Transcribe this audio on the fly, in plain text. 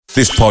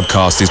This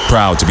podcast is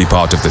proud to be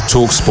part of the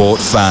TalkSport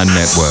Fan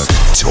Network.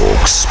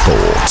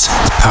 TalkSport.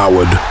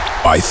 Powered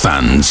by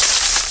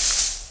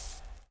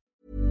fans.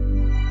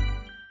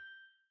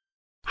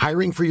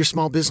 Hiring for your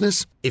small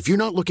business? If you're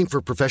not looking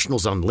for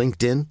professionals on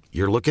LinkedIn,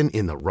 you're looking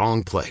in the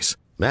wrong place.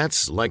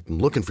 That's like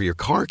looking for your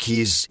car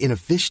keys in a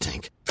fish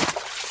tank.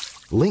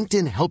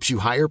 LinkedIn helps you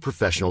hire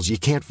professionals you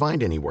can't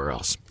find anywhere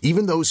else,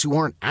 even those who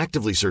aren't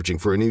actively searching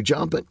for a new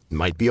job but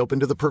might be open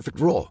to the perfect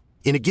role.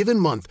 In a given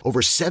month,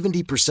 over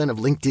 70% of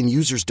LinkedIn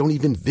users don't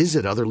even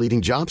visit other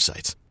leading job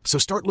sites. So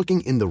start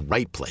looking in the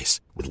right place.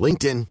 With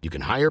LinkedIn, you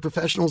can hire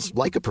professionals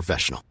like a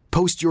professional.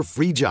 Post your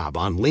free job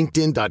on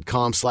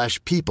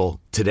linkedin.com/people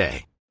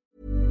today.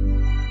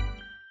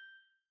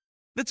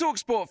 The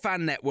TalkSport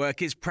Fan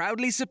Network is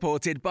proudly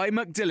supported by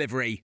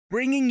McDelivery,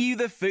 bringing you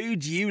the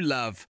food you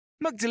love.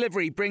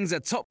 McDelivery brings a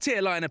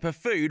top-tier lineup of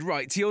food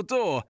right to your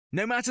door.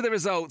 No matter the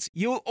result,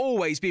 you'll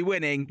always be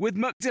winning with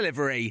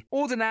McDelivery.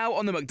 Order now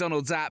on the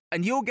McDonald's app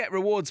and you'll get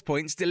rewards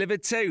points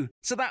delivered too.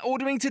 So that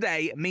ordering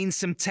today means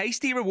some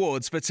tasty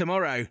rewards for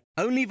tomorrow.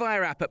 Only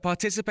via app at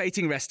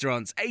participating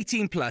restaurants.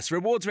 18 plus.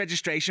 Rewards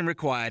registration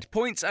required.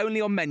 Points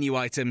only on menu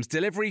items.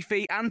 Delivery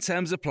fee and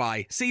terms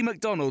apply. See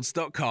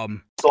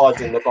mcdonalds.com.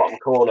 Slides in the bottom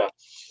corner.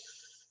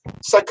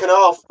 Second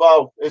half,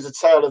 well, it was a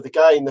tale of the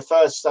game. The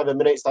first 7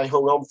 minutes they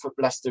hung on for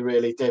Leicester,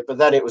 really did, but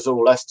then it was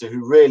all Leicester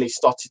who really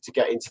started to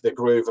get into the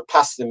groove of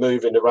passing and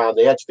moving around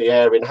the edge of the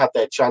area and had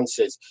their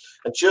chances.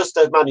 And just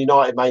as Man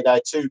United made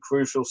their two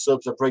crucial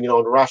subs of bringing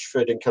on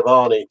Rashford and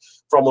Cavani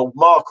from a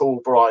Mark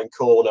Albrighton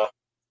corner,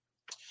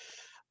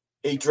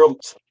 he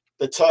drumped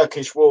the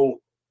Turkish wall,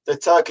 the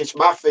Turkish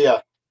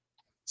mafia.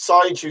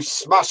 Sayincu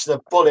smashed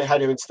the bullet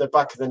header into the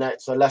back of the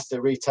net so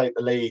Leicester retake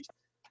the lead.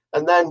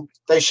 And then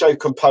they show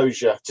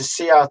composure to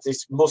see out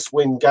this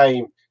must-win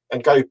game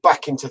and go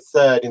back into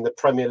third in the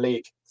Premier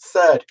League.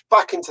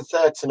 Back into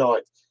third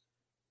tonight.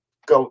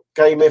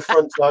 Game in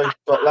front though,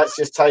 but let's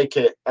just take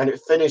it. And it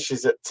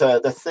finishes at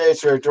the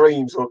Theatre of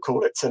Dreams, we'll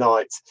call it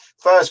tonight.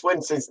 First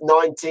win since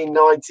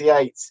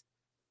 1998.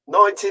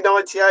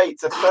 1998,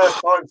 the first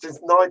time since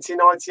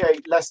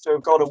 1998, Leicester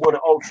have gone and won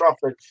at Old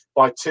Trafford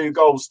by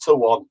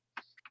 2-1.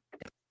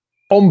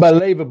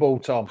 Unbelievable,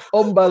 Tom.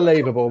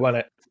 Unbelievable, wasn't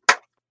it?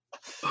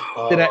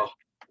 Didn't it?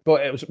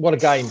 But it was what a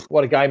game!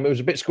 What a game! It was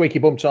a bit squeaky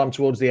bum time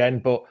towards the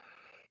end, but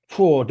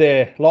oh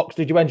dear, Locks,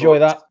 did you enjoy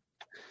that?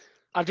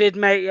 I did,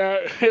 mate.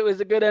 It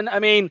was a good one. I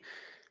mean,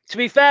 to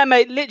be fair,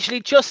 mate,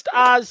 literally just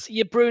as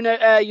your Bruno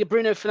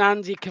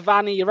Fernandes, your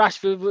Cavani, your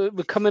Rashford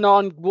were coming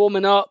on,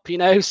 warming up,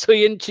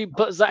 Soyuncu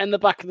puts that in the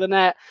back of the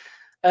net.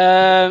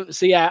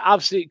 So yeah,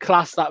 absolute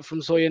class that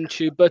from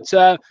Soyuncu. But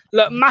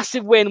look,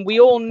 massive win. We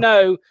all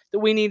know that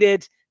we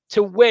needed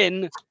to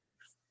win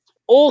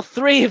all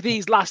three of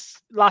these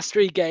last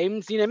three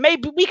games.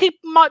 Maybe we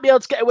might be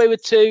able to get away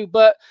with two,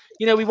 but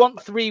we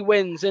want 3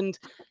 wins. And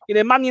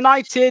Man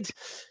United,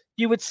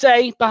 you would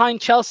say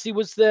behind Chelsea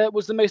was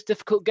the most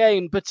difficult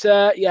game. But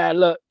yeah,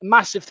 look,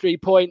 massive 3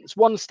 points,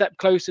 one step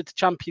closer to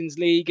Champions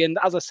League. And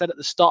as I said at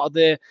the start of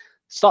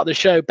the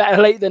show,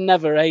 better late than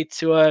never,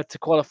 to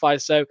qualify.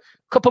 So a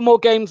couple more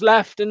games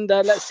left, and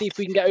let's see if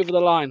we can get over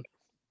the line.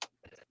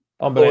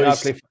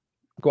 Unbelievable.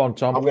 Go on,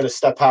 Tom. I'm going to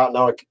step out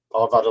now.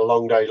 I've had a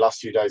long day,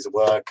 last few days of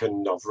work,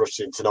 and I've rushed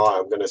in tonight.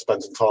 I'm going to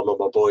spend some time with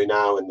my boy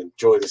now and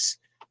enjoy this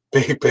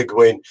big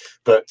win.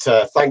 But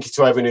thank you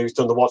to everyone who's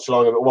done the watch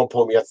along. At one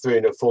point, we had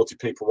 340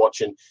 people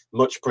watching.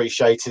 Much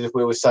appreciated. As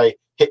we always say,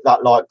 hit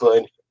that like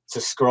button,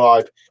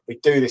 subscribe. We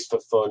do this for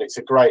fun. It's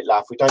a great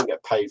laugh. We don't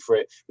get paid for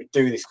it. We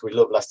do this because we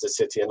love Leicester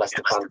City and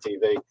Leicester Fan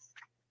TV.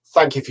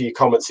 Thank you for your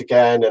comments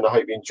again, and I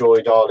hope you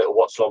enjoyed our little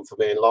watch along for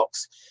me and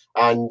Locks.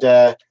 And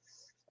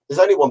there's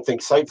only one thing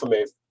to say for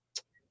me.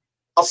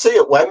 I'll see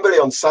you at Wembley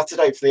on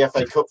Saturday for the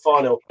FA Cup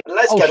final. And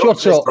let's get up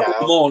for this now.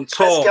 Come on,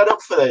 Tom. Let's get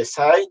up for this,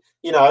 hey?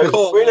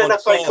 We're in an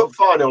FA Cup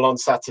final on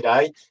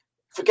Saturday.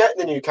 Forget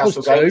the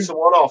Newcastle game. It's a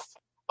one-off.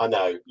 I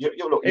know. You're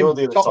the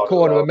other top side.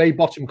 Corner with me,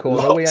 bottom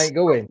corner. Locks. We ain't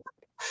going.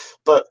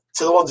 But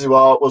to the ones who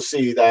are, we'll see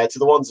you there. To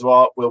the ones who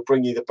are, we'll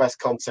bring you the best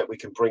content we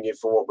can bring you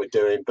for what we're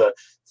doing. But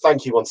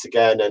thank you once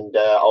again, and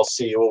I'll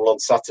see you all on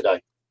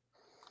Saturday.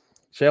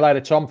 See you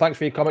later, Tom. Thanks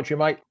for your commentary,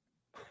 mate.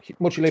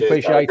 Muchly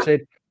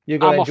appreciated. You're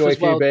going to enjoy a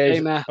few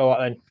beers. All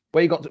right,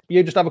 then.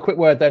 You just have a quick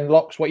word then,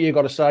 Locks. What you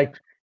got to say?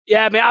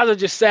 Yeah, I mean, as I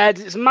just said,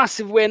 it's a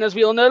massive win, as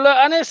we all know. Look,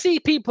 and I see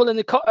people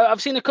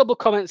I've seen a couple of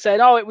comments saying,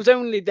 "Oh, it was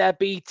only their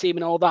B team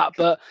and all that,"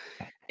 but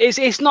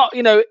it's not.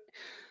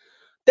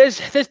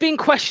 There's been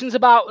questions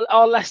about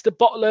our Leicester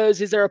bottlers.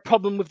 Is there a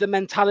problem with the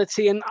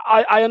mentality? And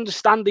I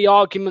understand the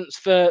arguments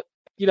for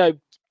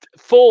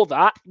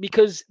that,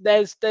 because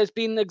there's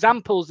been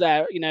examples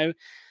there,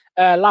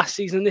 last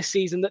season, this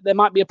season, that there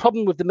might be a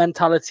problem with the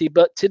mentality.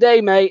 But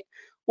today, mate,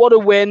 what a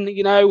win.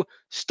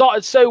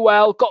 Started so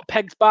well, got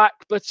pegged back,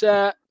 but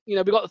we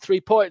got the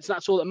 3 points, and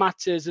that's all that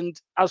matters. And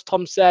as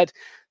Tom said,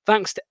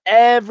 thanks to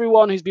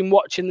everyone who's been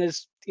watching.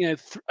 There's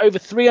over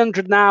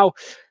 300 now.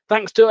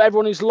 Thanks to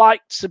everyone who's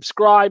liked,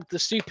 subscribed, the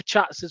super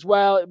chats as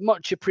well.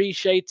 Much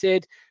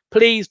appreciated.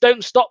 Please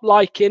don't stop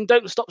liking,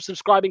 don't stop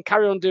subscribing,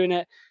 carry on doing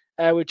it.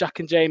 with Jack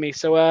and Jamie.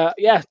 So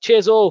yeah,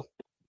 cheers all.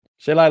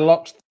 See you later,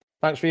 Locks.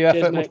 Thanks for your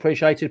Cheers, effort. mate. Much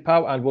appreciated,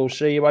 pal. And we'll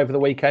see you over the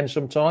weekend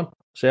sometime.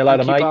 See you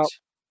later, Thank you, mate. pal.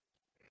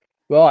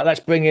 Right, let's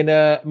bring in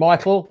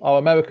Michael, our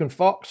American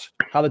Fox.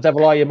 How the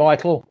devil are you,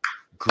 Michael?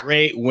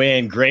 Great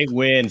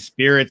win.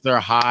 Spirits are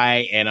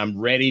high, and I'm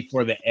ready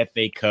for the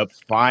FA Cup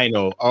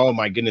final. Oh,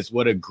 my goodness,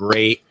 what a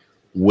great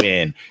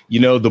win. You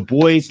know, the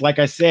boys, like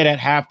I said at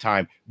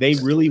halftime, they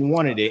really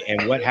wanted it.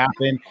 And what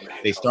happened?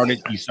 You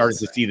started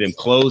to see them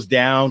close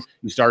down.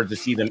 You started to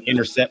see them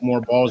intercept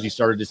more balls. You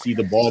started to see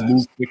the ball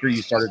move quicker.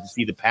 You started to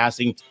see the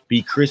passing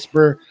be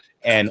crisper.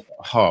 And,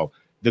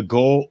 the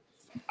goal,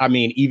 I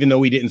mean, even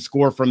though he didn't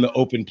score from the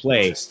open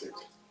play,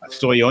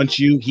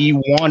 Soyuncu, he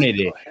wanted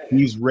it.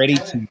 He's ready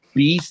to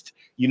beast.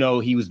 You know,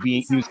 he was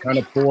kind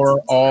of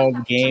poor all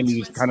the game. He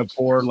was kind of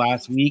poor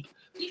last week.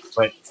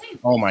 But,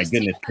 oh, my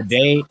goodness,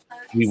 today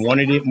we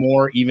wanted it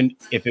more, even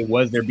if it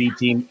was their B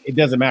team. It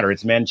doesn't matter.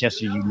 It's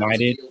Manchester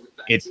United.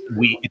 It's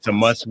a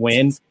must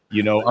win.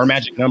 You know, our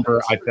magic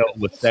number, I felt,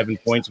 was 7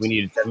 points. We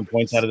needed 7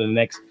 points out of the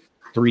next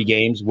 3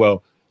 games.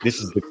 Well,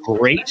 this is the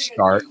great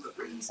start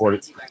for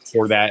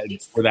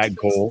that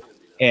goal.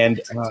 And,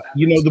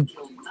 you know,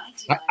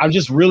 I'm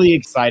just really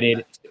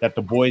excited that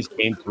the boys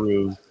came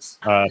through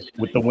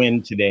with the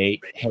win today,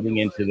 heading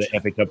into the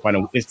FA Cup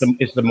final. It's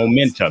the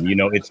momentum, you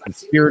know. It's the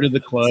spirit of the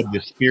club, the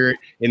spirit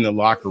in the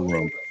locker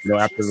room. You know,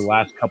 after the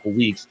last couple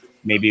weeks,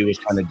 maybe it was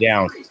kind of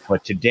down,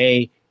 but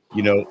today,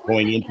 you know,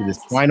 going into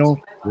this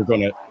final, we're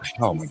gonna.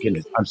 Oh my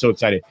goodness, I'm so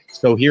excited.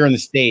 So here in the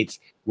States,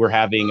 we're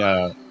having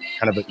kind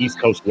of an East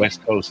Coast,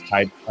 West Coast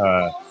type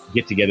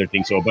get-together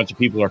thing. So a bunch of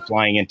people are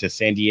flying into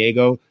San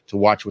Diego to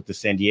watch with the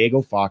San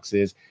Diego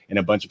Foxes, and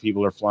a bunch of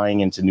people are flying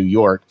into New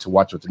York to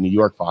watch with the New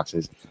York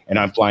Foxes. And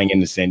I'm flying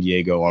into San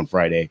Diego on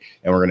Friday,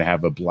 and we're going to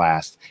have a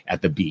blast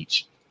at the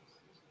beach.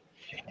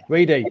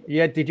 Reedy,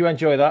 yeah, did you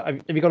enjoy that?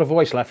 Have you got a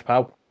voice left,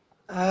 pal?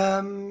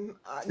 Nearly,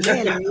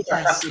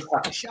 yes.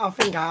 I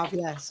think I have,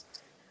 yes.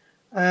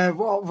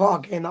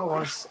 What a game that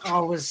was.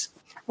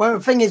 Well,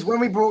 the thing is,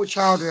 when we brought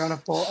Chowdhury on, I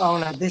thought, oh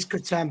no, this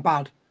could turn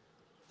bad.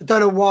 I don't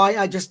know why.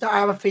 I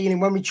have a feeling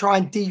when we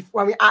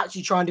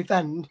actually try and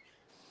defend,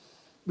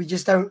 we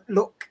just don't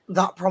look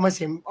that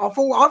promising. I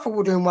thought we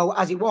were doing well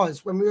as it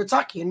was. When we were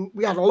attacking,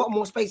 we had a lot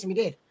more space than we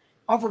did.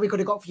 I thought we could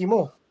have got a few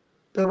more.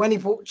 But when he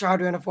put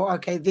Chowdhury in, I thought,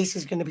 okay, this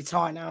is going to be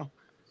tight now.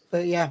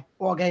 But yeah,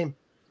 what a game.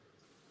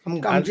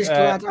 I'm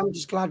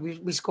just glad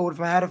we scored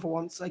from a header for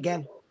once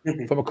again.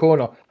 From a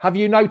corner. Have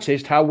you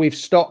noticed how we've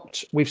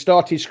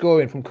started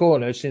scoring from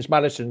corners since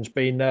Maddison's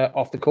been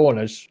off the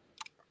corners?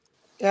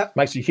 Yeah.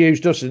 Makes a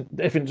huge difference,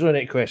 doesn't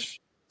it, Chris?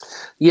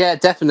 Yeah,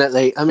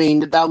 definitely. I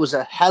mean, that was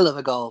a hell of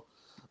a goal.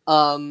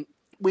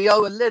 We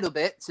owe a little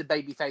bit to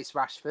babyface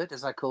Rashford,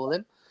 as I call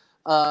him,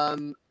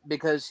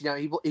 because, you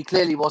know, he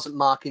clearly wasn't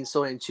marking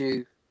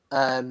Soyuncu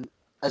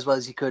as well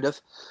as he could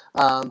have.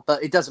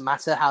 But it doesn't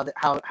matter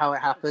how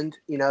it happened.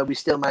 You know, we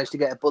still managed to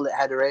get a bullet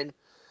header in.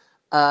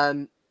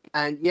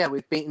 And yeah,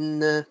 we've beaten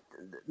the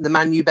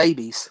Man U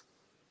babies.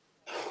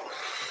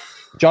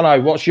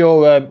 Jono, what's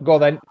your go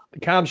on then? The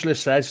councillor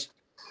says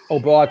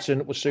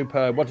Albrighton was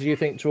superb. What did you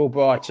think to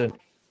Albrighton?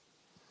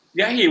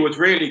 Yeah, he was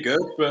really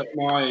good, but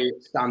my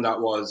standout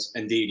was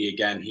Ndidi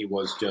again. He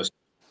was just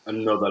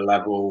another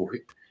level.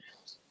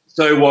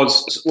 So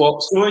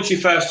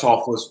Soyuncu first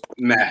half was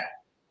meh,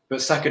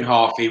 but second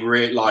half he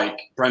really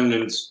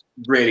Brendan's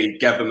really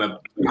gave them a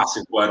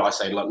massive word. I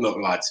say, look,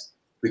 lads,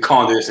 we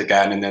can't do this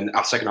again. And then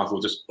our second half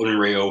was just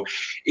unreal.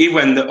 Even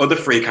when the other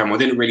 3 came on, it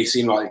didn't really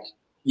seem like.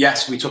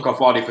 Yes, we took off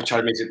Vardy for trying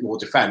to make it more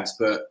defence,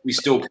 but we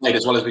still played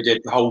as well as we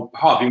did the whole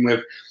half, even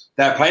with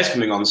their players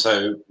coming on.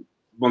 So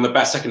one of the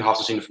best second halves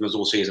I've seen from us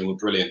all season. Were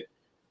brilliant.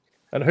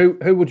 And who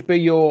would be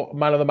your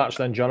man of the match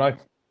then, Jono?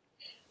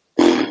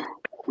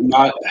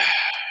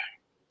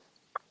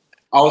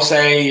 I'll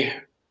say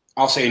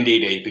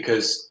Ndidi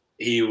because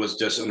he was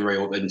just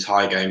unreal the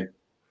entire game.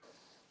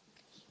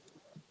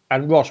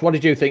 And Ross, what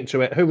did you think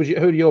to it? Who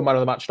your man of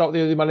the match? Start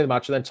with the man of the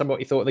match, and then tell me what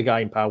you thought of the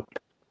game, pal.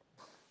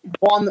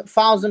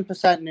 1000%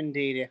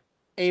 Ndidi.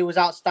 He was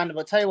outstanding.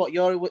 But tell you what,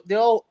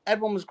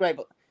 everyone was great,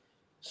 but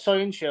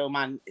Soyuncu,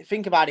 man,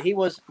 think about it. He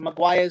was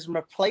Maguire's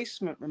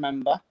replacement,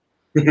 remember?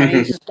 And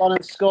he's just gone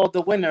and scored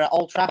the winner at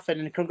Old Trafford.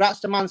 And congrats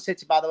to Man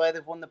City, by the way.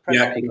 They've won the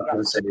Premier League.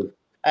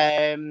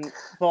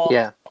 But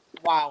yeah,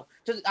 wow.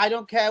 I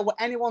don't care what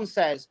anyone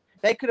says.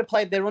 They could have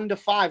played their under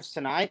 5s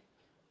tonight.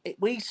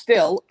 We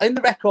still, in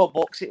the record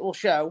books, it will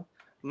show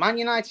Man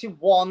United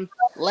 1,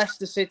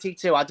 Leicester City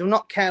 2. I do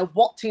not care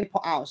what team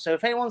put out. So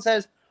if anyone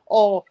says,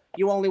 oh,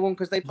 you only won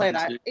because they played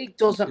that, it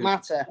doesn't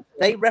matter.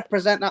 They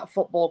represent that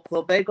football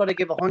club. They've got to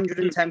give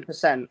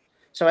 110%.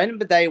 So at the end of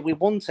the day, we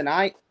won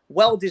tonight.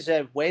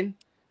 Well-deserved win.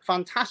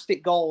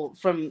 Fantastic goal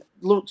from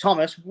Luke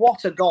Thomas.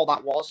 What a goal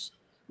that was.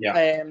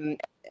 Yeah.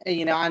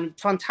 You know, and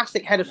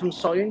fantastic header from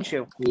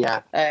Soyuncu.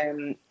 Yeah.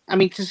 I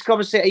mean, because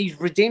obviously he's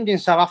redeemed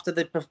himself after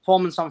the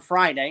performance on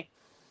Friday.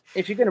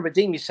 If you're going to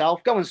redeem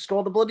yourself, go and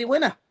score the bloody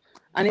winner.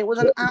 And it was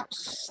an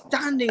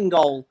outstanding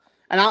goal.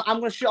 And I'm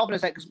going to shut off in a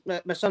sec because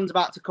my son's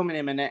about to come in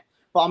a minute.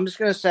 But I'm just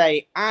going to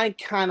say I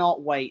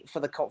cannot wait for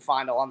the cup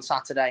final on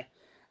Saturday.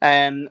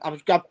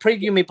 I've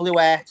previewed my blue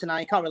air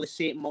tonight. You can't really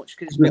see it much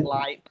because it's a bit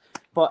light.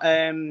 But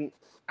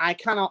I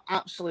cannot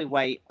absolutely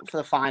wait for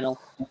the final.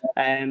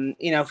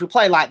 If we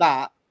play like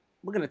that,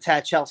 we're going to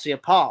tear Chelsea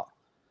apart,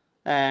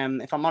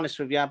 if I'm honest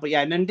with you. But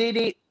yeah,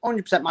 Ndidi,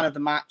 100% man of the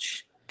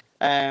match.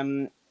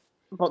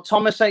 But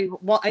Thomas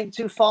ain't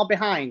too far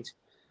behind.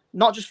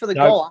 Not just for the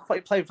goal. I thought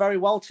he played very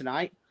well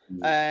tonight.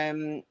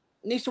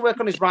 Needs to work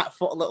on his right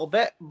foot a little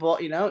bit,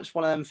 but it's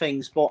one of them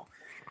things. But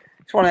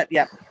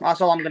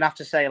that's all I'm going to have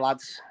to say,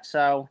 lads.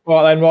 So,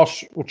 well then,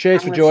 Ross, well,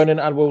 cheers for joining,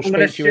 and we'll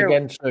speak to you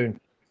again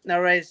soon. No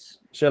worries.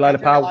 See you later,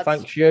 pal.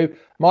 Thanks you,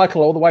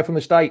 Michael, all the way from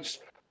the States.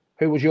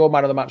 Who was your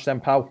man of the match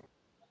then, pal?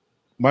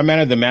 My man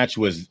of the match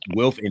was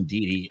Wilf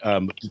Ndidi.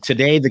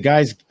 Today, the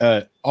guys,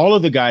 all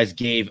of the guys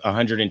gave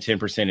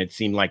 110%. It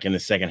seemed like in the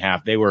second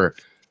half, they were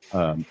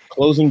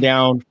closing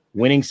down,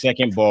 winning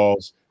second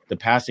balls. The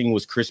passing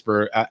was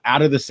crisper.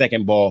 Out of the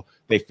second ball,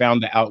 they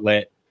found the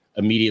outlet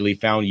immediately.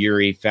 Found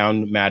Yuri,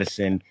 found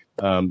Madison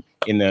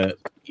in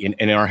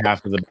our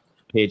half of the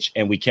pitch,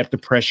 and we kept the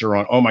pressure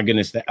on. Oh my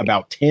goodness,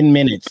 about 10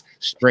 minutes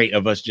straight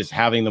of us just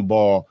having the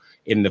ball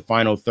in the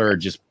final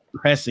third, just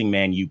pressing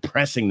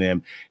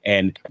them,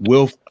 and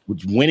Wilf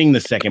was winning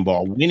the second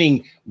ball,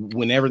 winning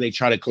whenever they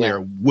try to clear.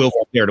 Wilf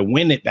was there to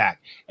win it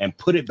back and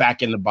put it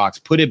back in the box,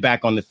 put it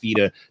back on the feet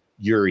of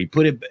Yuri,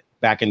 put it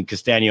back in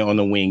Castagna on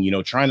the wing,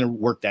 trying to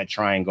work that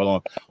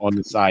triangle on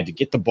the side to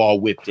get the ball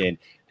whipped in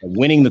and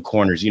winning the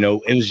corners.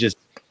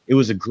 It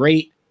was a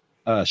great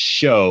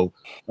show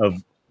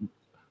of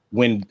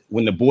when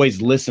the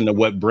boys listen to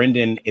what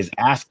Brendan is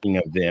asking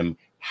of them,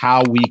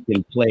 how we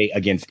can play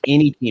against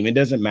any team. It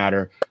doesn't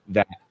matter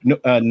that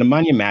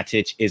Nemanja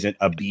Matic isn't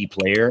a B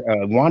player.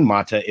 Juan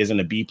Mata isn't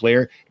a B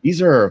player.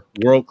 These are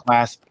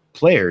world-class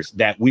players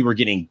that we were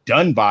getting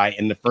done by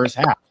in the first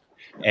half.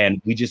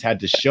 And we just had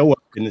to show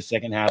up in the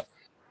second half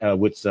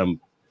with some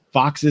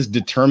Fox's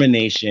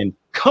determination.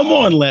 Come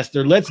on,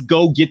 Leicester. Let's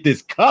go get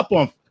this cup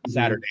on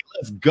Saturday.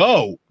 Let's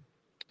go.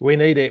 We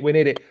need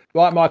it.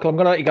 Right, Michael, I'm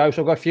going to let you go.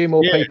 So I've got a few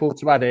more people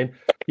to add in.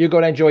 You go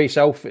and enjoy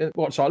yourself.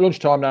 What's like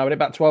lunchtime now? And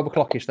about 12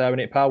 o'clock-ish there, isn't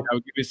it, pal? I'll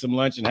give you some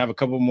lunch and have a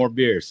couple more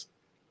beers.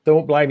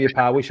 Don't blame you,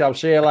 pal. We shall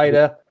see you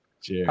later.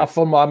 Cheers. Have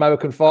fun, my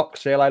American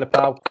Fox. See you later,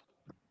 pal.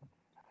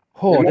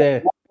 Oh,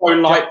 dear. I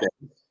don't like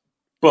this,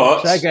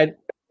 but... Say again.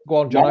 Go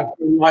on, John. I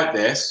don't like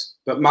this,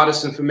 but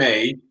Maddison, for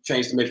me,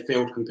 changed the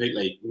midfield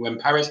completely. When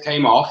Paris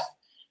came off,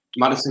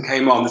 Maddison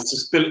came on, the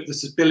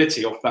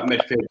stability of that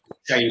midfield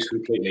changed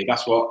completely.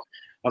 That's what I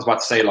was about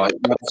to say. Like,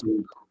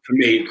 Maddison, for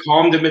me,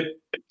 calmed the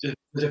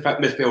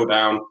midfield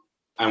down,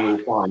 and we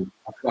were fine.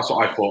 That's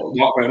what I thought.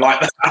 Not going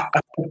like that.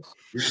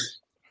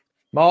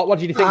 Mark, what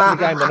did you think of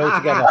the game then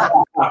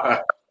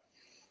altogether?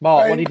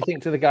 Mark, what did you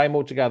think to the game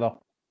altogether?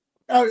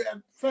 Oh,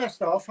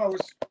 first off,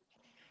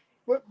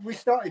 we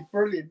started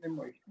brilliant, didn't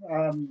we?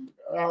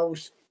 I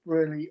was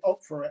really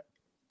up for it.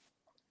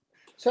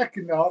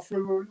 Second half,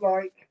 we were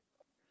like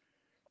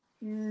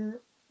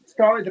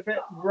started a bit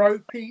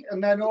ropey,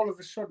 and then all of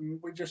a sudden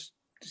we just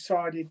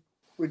decided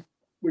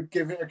we'd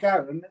give it a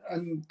go,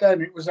 and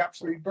then it was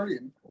absolutely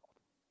brilliant.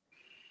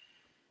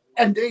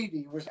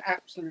 Ndidi was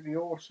absolutely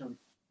awesome.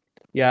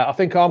 Yeah, I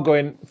think I'm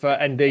going for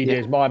Ndidi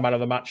as my man of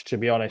the match, to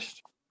be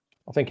honest.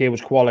 I think he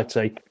was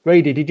quality.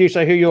 Reedy, did you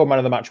say who your man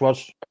of the match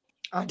was?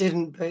 I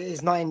didn't, but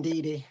it's not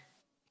Ndidi.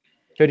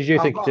 Who did you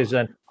think it is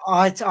then?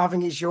 I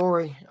think it's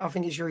Yuri. I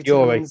think it's Yuri.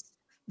 Yuri.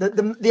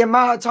 The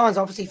amount of times,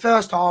 obviously,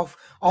 first half,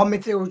 our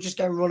midfield was just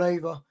getting run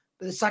over.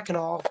 But the second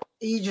half,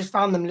 he just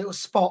found them little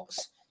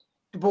spots.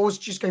 The balls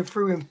just go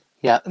through him.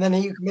 Yeah. And then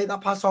he could make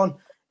that pass on.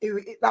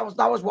 That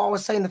was what I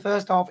was saying the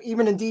first half.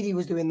 Even Ndidi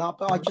was doing that,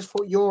 but I just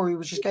thought Yuri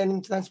was just getting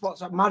into them spots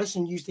that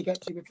Maddison used to get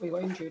to before he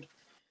got injured,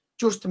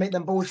 just to make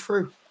them balls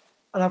through.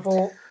 And I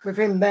thought with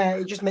him there,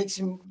 it just makes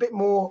him a bit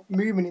more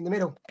movement in the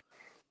middle.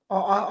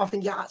 I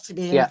think it has to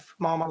be him for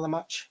my man of the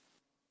match.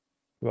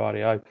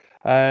 Rightio.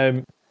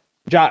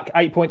 Jack,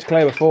 8 points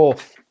clear of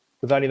fourth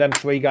with only them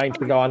 3 games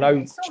to go. I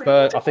know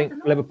Spurs, I think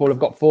Liverpool have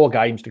got 4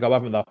 games to go,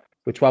 haven't they,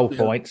 with 12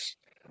 points.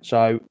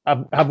 So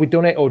have we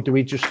done it, or do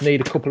we just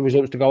need a couple of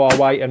results to go our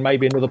way and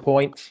maybe another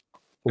point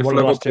from one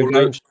of the last 2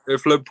 games?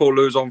 If Liverpool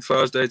lose on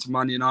Thursday to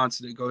Man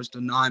United, it goes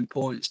to 9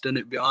 points, then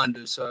it behind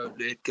us. So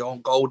they'd go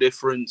on goal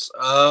difference.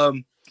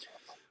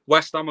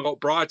 West Ham have got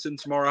Brighton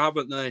tomorrow,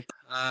 haven't they?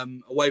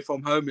 Away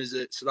from home, is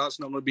it? So that's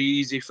not going to be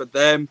easy for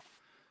them.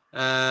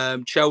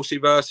 Chelsea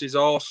versus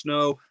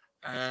Arsenal.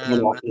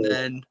 And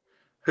then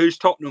who's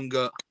Tottenham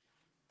got?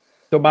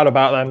 Don't matter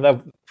about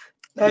them.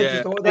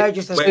 They're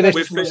just see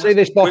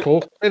this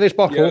bottle.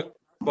 Yeah,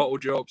 bottle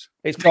jobs.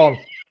 It's gone.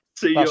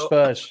 See That's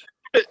Spurs.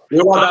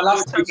 You're like that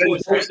last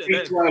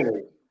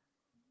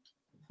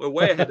We're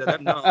way ahead of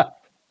them now.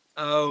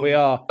 We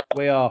are.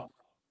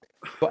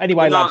 But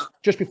anyway, lads,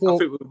 just before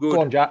go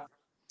on, Jack.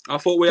 I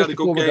thought we had a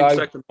good game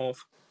second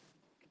half.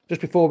 Just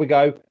before we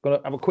go, going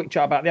to have a quick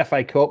chat about the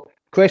FA Cup.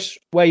 Chris,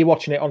 where are you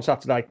watching it on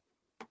Saturday?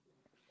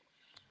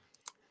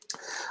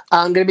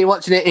 I'm going to be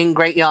watching it in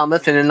Great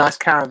Yarmouth in a nice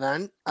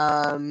caravan.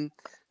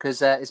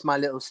 because it's my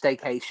little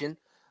staycation.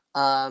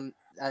 So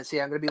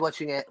yeah, I'm going to be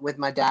watching it with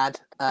my dad.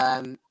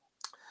 And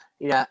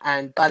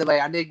by the way,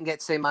 I didn't get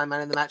to say my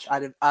man of the match.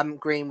 I'm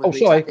agreeing with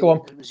Reece. Sorry, go on.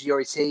 It was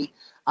Yuri T.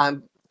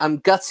 I'm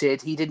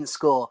gutted he didn't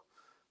score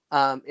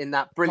in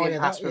that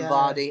brilliant pass from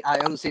Vardy. I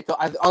honestly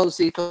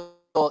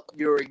thought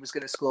Yuri was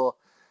going to score.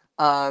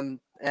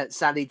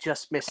 Sadly,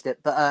 just missed it.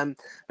 But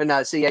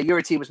no. So yeah,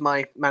 Yuri T was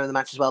my man of the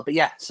match as well. But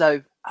yeah,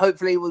 so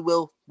hopefully we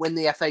will win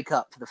the FA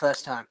Cup for the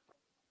first time.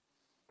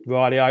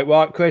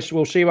 Right, Chris.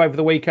 We'll see you over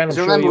the weekend.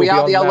 So remember, we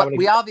are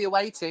the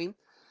away team.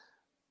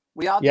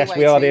 We are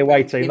the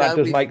away team. That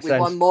does make sense. We've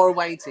won more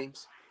away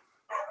teams.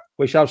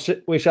 We shall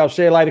see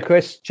you later,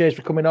 Chris. Cheers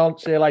for coming on.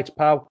 See you later,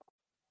 pal.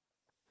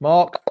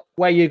 Mark,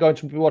 where are you going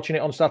to be watching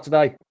it on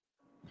Saturday?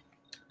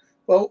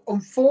 Well,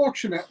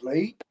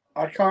 unfortunately,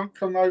 I can't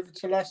come over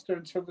to Leicester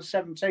until the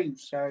 17th,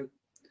 so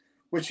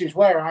which is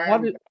where I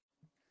am.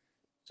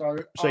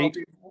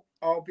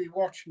 I'll be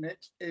watching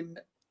it in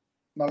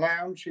my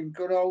lounge in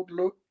good old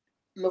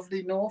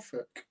lovely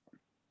Norfolk.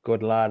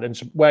 Good lad. And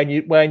so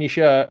wearing your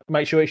shirt,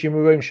 make sure it's your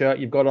maroon shirt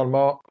you've got on,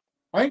 Mark.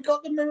 I ain't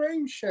got the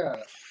maroon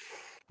shirt.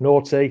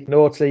 Naughty.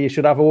 You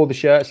should have all the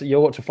shirts that you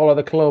ought to follow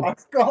the club.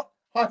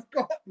 I've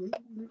got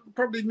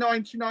probably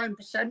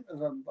 99% of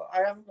them, but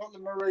I haven't got the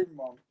maroon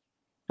one.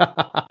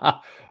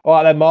 All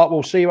right then, Mark.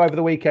 We'll see you over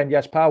the weekend.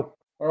 Yes, pal.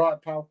 All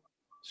right, pal.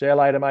 See you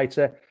later,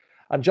 matey.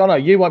 And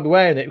Jono, you won't be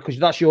wearing it because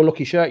that's your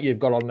lucky shirt you've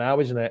got on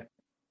now, isn't it?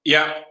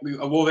 Yeah,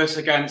 I wore this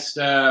against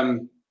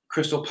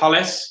Crystal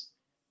Palace.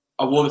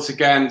 I wore this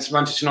against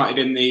Manchester United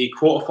in the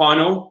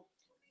quarterfinal,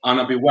 and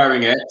I'll be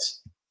wearing it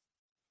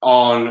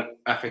on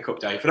FA Cup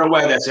day. If I don't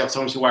wear this, I have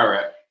someone to wear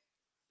it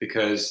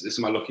because this is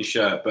my lucky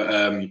shirt. But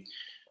for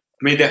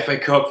me, the FA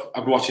Cup,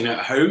 I'll be watching it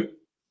at home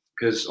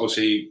because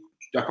obviously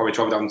Jack already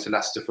travelled down to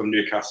Leicester from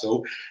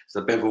Newcastle. It's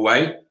a bit of a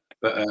way.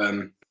 But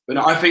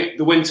no, I think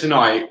the win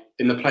tonight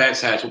in the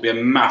players' heads will be a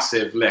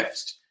massive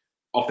lift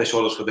off their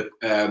shoulders for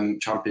the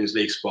Champions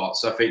League spot.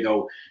 So I think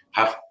they'll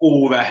have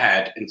all their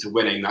head into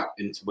winning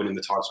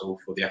the title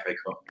for the FA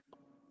Cup.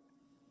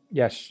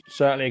 Yes,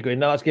 certainly agree.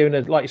 Now that's given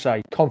us, like you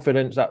say,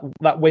 confidence.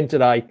 That win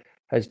today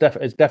has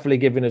definitely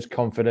given us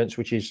confidence,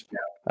 which is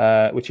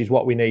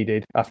what we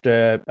needed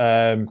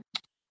after.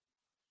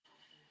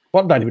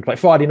 What day did we play?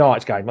 Friday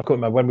night's game. I couldn't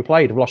remember when we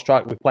played. I've lost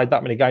track. We've played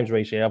that many games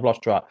recently. I've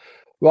lost track.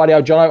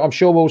 Rightio, Jono, I'm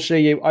sure we'll see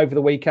you over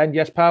the weekend.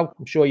 Yes, pal?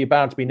 I'm sure you're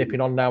bound to be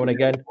nipping on now and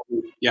again.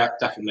 Yeah,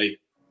 definitely.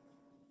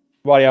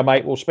 Rightio,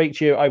 mate. We'll speak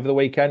to you over the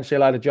weekend. See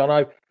you later,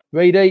 Jono.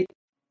 Reedy,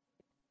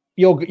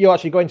 you're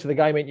actually going to the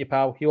game, ain't you,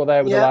 pal? You're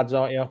there with the lads,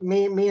 aren't you?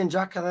 Me and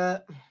Jack are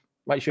there.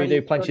 Make sure you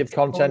do plenty of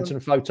content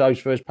and photos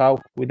for us,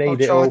 pal. We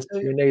need it all.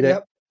 We need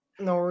it.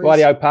 No worries.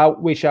 Rightio, pal.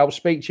 We shall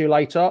speak to you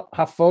later.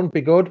 Have fun. Be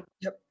good.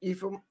 Yep. You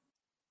fun.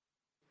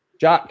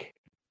 Jack,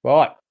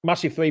 right,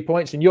 massive 3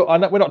 points. And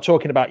we're not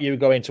talking about you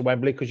going to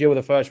Wembley because you were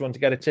the first one to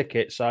get a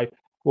ticket. So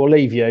we'll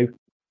leave you.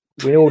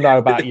 We all know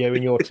about you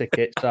and your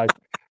ticket. So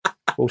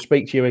we'll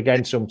speak to you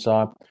again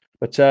sometime.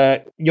 But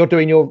you're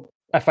doing your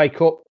FA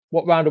Cup.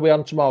 What round are we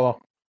on tomorrow?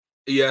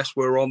 Yes,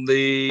 we're on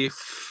the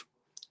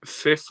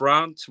fifth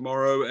round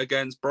tomorrow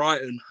against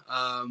Brighton.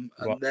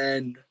 And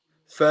then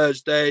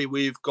Thursday,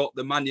 we've got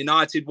the Man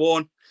United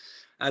one.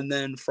 And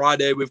then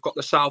Friday, we've got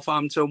the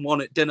Southampton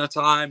one at dinner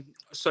time.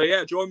 So,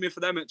 yeah, join me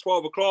for them at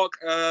 12 o'clock.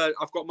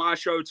 I've got my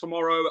show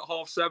tomorrow at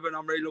 7:30.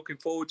 I'm really looking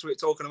forward to it,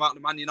 talking about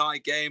the Man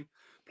United game,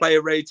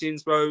 player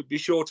ratings. So be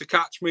sure to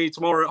catch me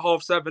tomorrow at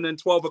 7:30 and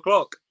 12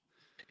 o'clock.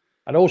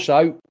 And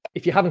also,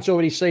 if you haven't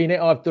already seen it,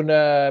 I've done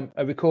a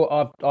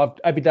record. I've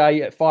every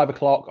day at 5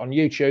 o'clock on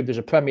YouTube. There's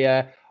a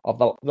premiere of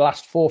the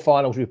last four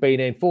finals we've been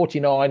in.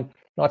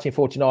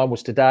 1949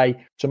 was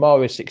today.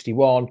 Tomorrow is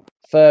 61.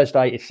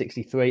 Thursday is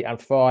 63, and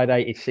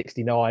Friday is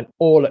 69.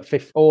 All at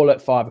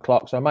 5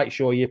 o'clock. So make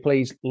sure you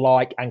please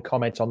like and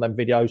comment on them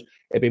videos.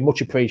 It'd be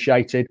much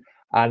appreciated.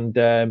 And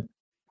then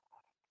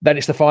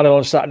it's the final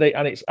on Saturday,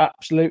 and it's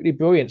absolutely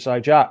brilliant. So,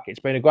 Jack,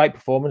 it's been a great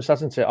performance,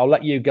 hasn't it? I'll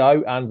let you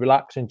go and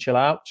relax and chill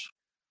out.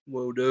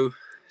 Will do.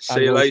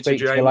 See you later,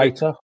 Jamie.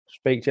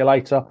 Speak to you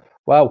later.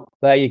 Well,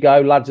 there you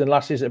go, lads and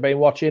lasses that have been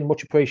watching.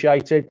 Much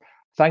appreciated.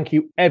 Thank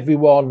you,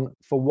 everyone,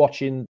 for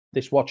watching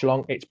this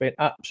watch-along. It's been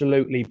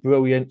absolutely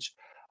brilliant.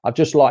 I'd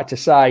just like to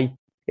say,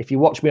 if you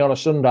watch me on a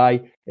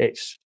Sunday,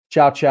 it's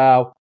ciao,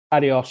 ciao,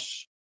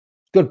 adios,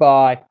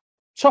 goodbye.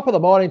 Top of the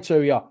morning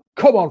to you.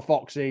 Come on,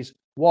 Foxes.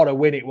 What a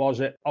win it was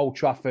at Old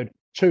Trafford.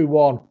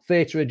 2-1.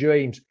 Theatre of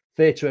dreams.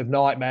 Theatre of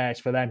nightmares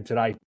for them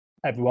today.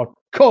 Everyone,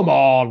 come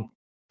on.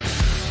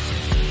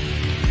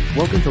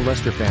 Welcome to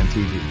Leicester Fan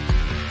TV.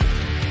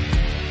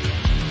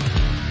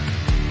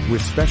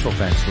 With special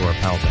thanks to our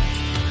pal bank.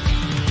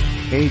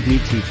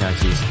 ADT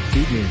Taxis,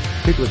 Feedme,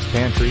 Piglet's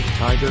Pantry,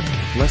 Tiger,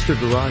 Leicester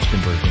Garage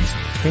Conversions,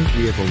 Pink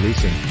Vehicle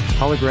Leasing,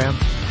 Hologram,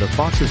 The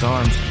Fox's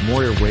Arms,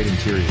 Moyer Wade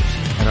Interiors,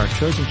 and our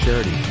chosen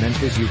charity,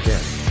 Mentis UK.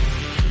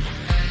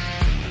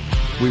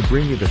 We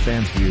bring you the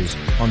fans' views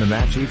on the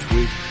match each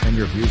week, and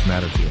your views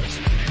matter to us.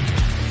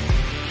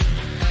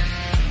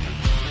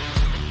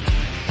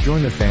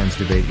 Join the fans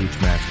debate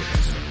each match with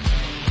us.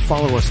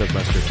 Follow us at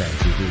Leicester Fan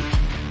TV.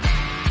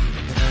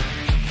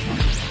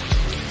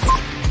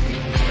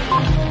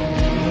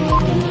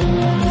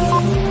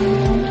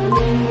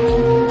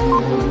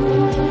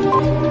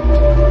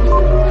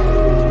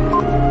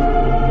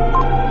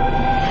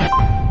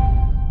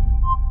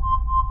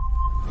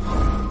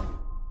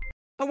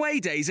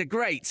 days are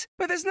great,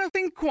 but there's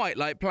nothing quite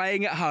like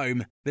playing at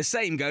home. The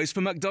same goes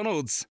for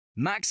McDonald's.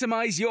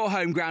 Maximise your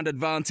home ground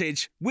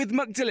advantage with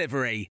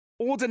McDelivery.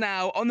 Order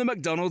now on the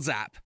McDonald's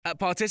app. At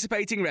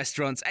participating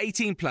restaurants,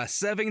 18 plus,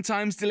 serving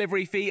times,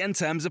 delivery fee and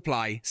terms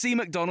apply. See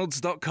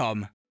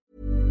mcdonalds.com.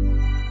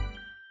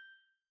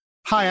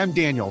 Hi, I'm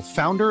Daniel,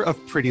 founder of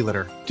Pretty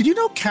Litter. Did you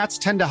know cats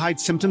tend to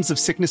hide symptoms of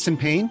sickness and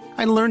pain?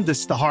 I learned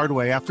this the hard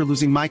way after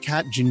losing my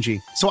cat,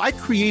 Gingy. So I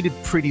created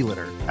Pretty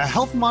Litter, a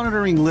health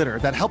monitoring litter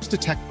that helps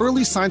detect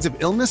early signs of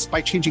illness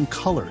by changing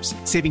colors,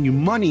 saving you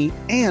money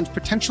and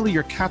potentially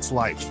your cat's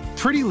life.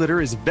 Pretty Litter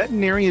is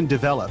veterinarian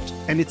developed,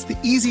 and it's the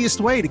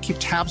easiest way to keep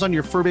tabs on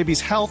your fur baby's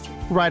health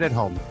right at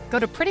home. Go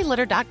to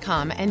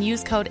prettylitter.com and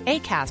use code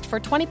ACAST for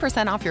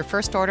 20% off your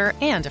first order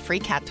and a free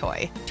cat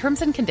toy.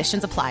 Terms and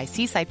conditions apply.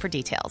 See site for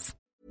details.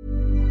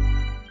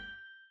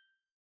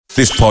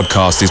 This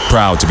podcast is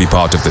proud to be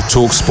part of the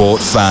TalkSport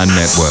Fan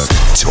Network.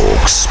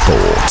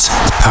 TalkSport.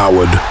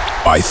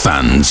 Powered by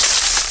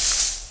fans.